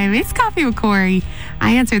It's Coffee with Corey.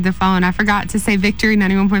 I answered the phone. I forgot to say Victory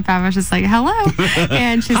 91.5. I was just like, hello.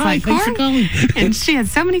 And she's Hi, like, thanks for calling. And she had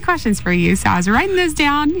so many questions for you. So I was writing those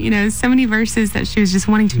down, so many verses that she was just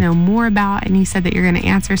wanting to know more about. And you said that you're going to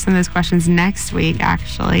answer some of those questions next week,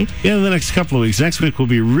 actually. Yeah, the next couple of weeks. Next week, we'll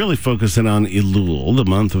be really focusing on Elul, the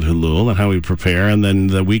month of Elul, and how we prepare. And then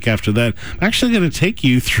the week after that, I'm actually going to take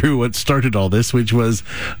you through what started all this, which was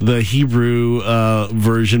the Hebrew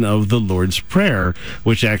version of the Lord's Prayer,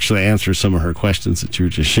 which actually answers some of her questions that you were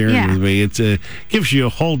just sharing with me. It gives you a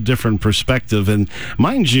whole different perspective. And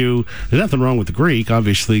mind you, there's nothing wrong with the Greek.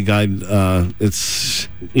 Obviously, God,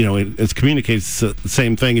 it communicates the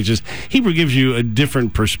same thing. It's just Hebrew gives you a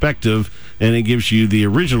different perspective, and it gives you the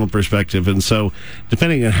original perspective. And so,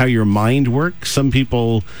 depending on how your mind works, some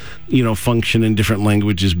people, function in different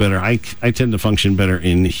languages better. I tend to function better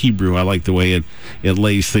in Hebrew. I like the way it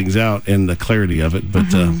lays things out and the clarity of it.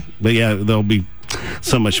 But yeah, there'll be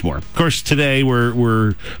so much more. Of course, today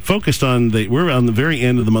we're focused on we're on the very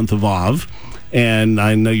end of the month of Av, and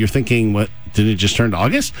I know you're thinking, what? Did it just turn to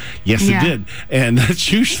August? Yes, it did. And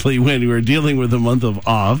that's usually when we're dealing with the month of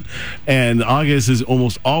Av. And August is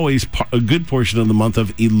almost always a good portion of the month of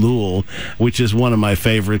Elul, which is one of my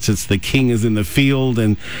favorites. It's the king is in the field,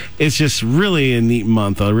 and it's just really a neat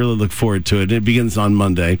month. I really look forward to it. It begins on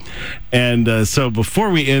Monday. And so before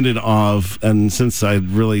we ended Av, and since I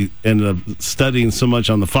really ended up studying so much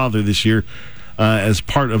on the Father this year, as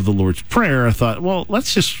part of the Lord's Prayer, I thought, well,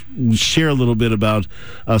 let's just share a little bit about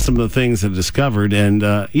some of the things I discovered. And,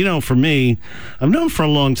 for me, I've known for a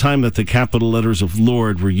long time that the capital letters of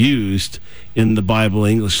Lord were used in the Bible,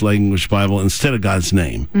 English language Bible, instead of God's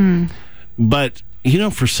name. But,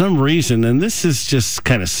 for some reason, and this is just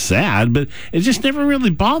kind of sad, but it just never really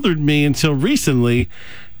bothered me until recently.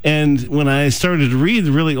 And when I started to read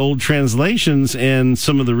the really old translations and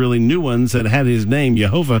some of the really new ones that had his name,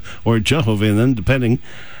 Jehovah or Jehovah, and then depending,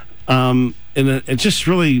 and it just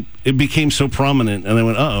really, it became so prominent. And I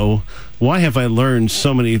went, uh-oh, why have I learned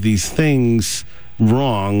so many of these things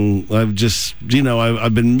wrong? I've just,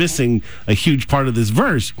 I've been missing a huge part of this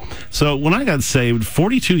verse. So when I got saved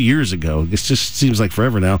 42 years ago, it just seems like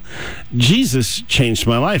forever now, Jesus changed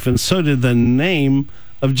my life, and so did the name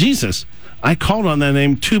of Jesus. I called on that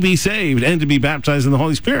name to be saved and to be baptized in the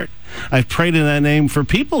Holy Spirit. I've prayed in that name for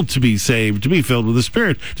people to be saved, to be filled with the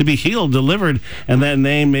Spirit, to be healed, delivered, and that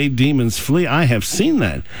name made demons flee. I have seen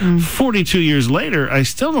that. 42 years later, I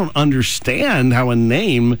still don't understand how a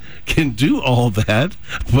name can do all that,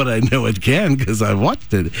 but I know it can because I've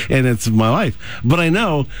watched it, and it's my life. But I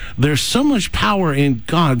know there's so much power in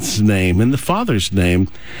God's name, in the Father's name.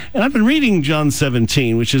 And I've been reading John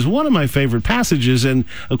 17, which is one of my favorite passages, and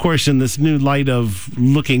of course, in this new light of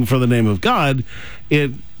looking for the name of God,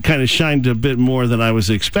 it kind of shined a bit more than I was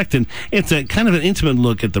expecting. It's a kind of an intimate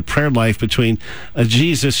look at the prayer life between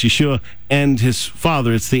Jesus, Yeshua, and his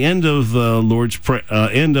Father. It's the end of the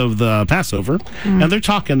end of the Passover, and they're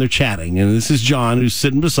talking, they're chatting, and this is John who's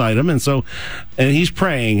sitting beside him, and he's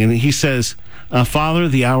praying, and he says, Father,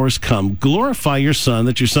 the hour's come. Glorify your Son,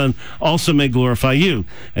 that your Son also may glorify you,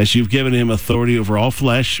 as you've given him authority over all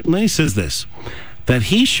flesh. And then he says this, that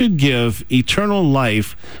he should give eternal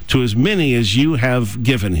life to as many as you have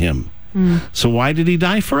given him. So why did he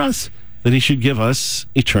die for us? That he should give us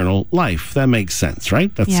eternal life. That makes sense,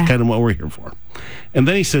 right? That's kind of what we're here for. And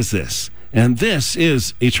then he says this, and this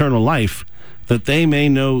is eternal life, that they may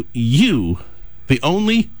know you, the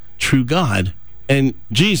only true God, and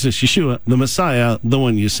Jesus, Yeshua, the Messiah, the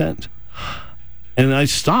one you sent. And I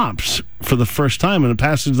stopped for the first time in a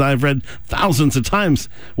passage that I've read thousands of times.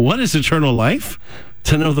 What is eternal life?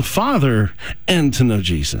 To know the Father and to know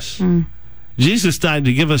Jesus. Jesus died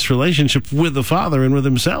to give us relationship with the Father and with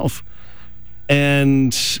himself.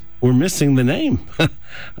 And we're missing the name.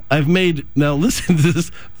 Now listen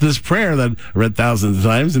to this prayer that I read thousands of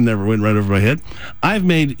times and never went right over my head. I've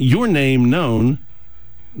made your name known,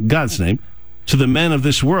 God's name, to the men of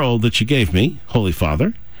this world that you gave me, Holy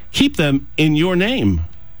Father. Keep them in your name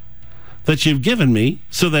that you've given me,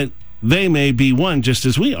 so that they may be one just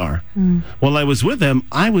as we are. While I was with them,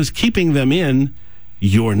 I was keeping them in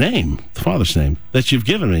your name, the Father's name, that you've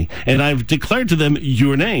given me. And I've declared to them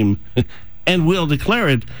your name, and will declare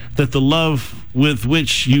it, that the love with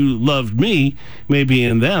which you loved me may be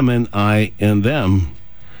in them, and I in them.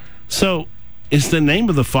 So, is the name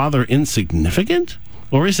of the Father insignificant?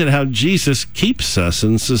 Or is it how Jesus keeps us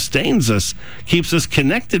and sustains us, keeps us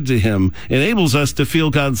connected to him, enables us to feel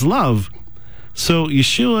God's love? So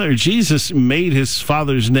Yeshua or Jesus made his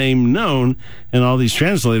Father's name known, and all these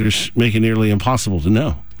translators make it nearly impossible to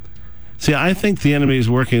know. See, I think the enemy is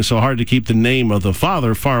working so hard to keep the name of the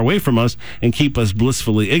Father far away from us and keep us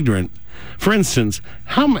blissfully ignorant. For instance,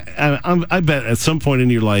 I bet at some point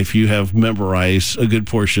in your life you have memorized a good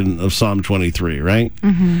portion of Psalm 23, right?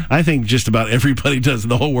 Mm-hmm. I think just about everybody does in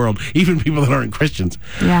the whole world, even people that aren't Christians.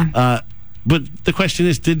 Yeah. But the question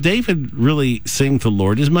is, did David really sing, "The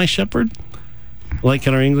Lord is my shepherd," like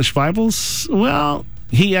in our English Bibles? Well,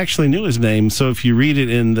 he actually knew his name. So if you read it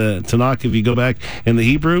in the Tanakh, if you go back in the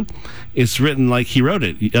Hebrew, it's written like he wrote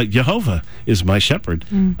it. Jehovah is my shepherd.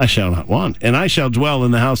 I shall not want. And I shall dwell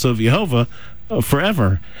in the house of Jehovah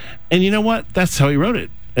forever. And you know what? That's how he wrote it.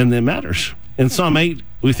 And it matters. In Psalm 8,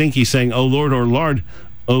 we think he's saying, "O Lord, our Lord,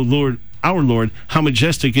 our Lord, how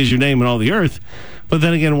majestic is your name in all the earth." But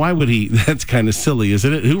then again, why would he? That's kind of silly,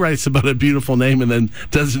 isn't it? Who writes about a beautiful name and then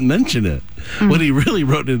doesn't mention it? What he really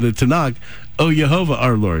wrote in the Tanakh, "O Jehovah,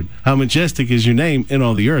 our Lord, how majestic is your name in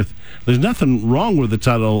all the earth." There's nothing wrong with the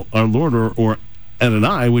title our Lord or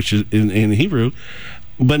Adonai, which is in Hebrew,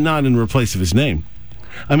 but not in replace of his name.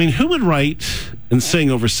 I mean, who would write and sing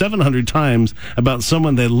over 700 times about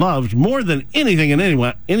someone they loved more than anything and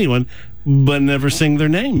anyone, but never sing their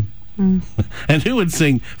name? And who would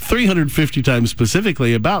sing 350 times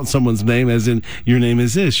specifically about someone's name, as in, "Your name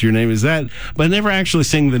is this, your name is that," but never actually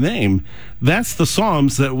sing the name? That's the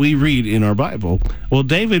Psalms that we read in our Bible. Well,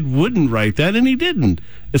 David wouldn't write that, and he didn't.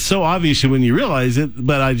 It's so obvious when you realize it,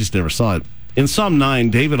 but I just never saw it. In Psalm 9,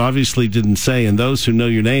 David obviously didn't say, "And those who know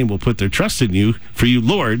your name will put their trust in you, for you,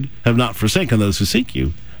 Lord, have not forsaken those who seek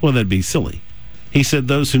you." Well, that'd be silly. He said,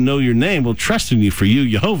 "Those who know your name will trust in you, for you,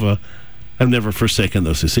 Jehovah, have never forsaken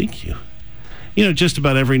those who seek you." You know, just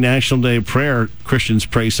about every National Day of Prayer, Christians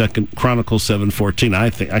pray 2 Chronicles 7:14. I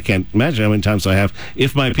can't imagine how many times I have.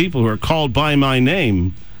 "If my people who are called by my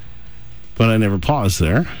name," but I never pause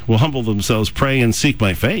there, "will humble themselves, pray, and seek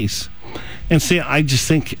my face." And see, I just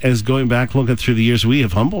think as going back, looking through the years, we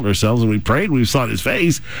have humbled ourselves and we prayed, we've sought his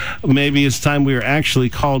face. Maybe it's time we are actually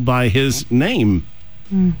called by his name.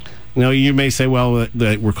 Now, you may say, well,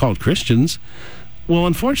 that we're called Christians. Well,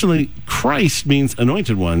 unfortunately, Christ means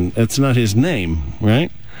anointed one. It's not his name,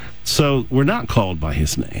 right? So we're not called by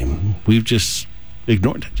his name. We've just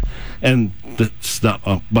ignored it. And that's not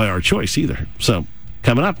by our choice either. So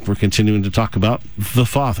coming up, we're continuing to talk about the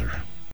Father.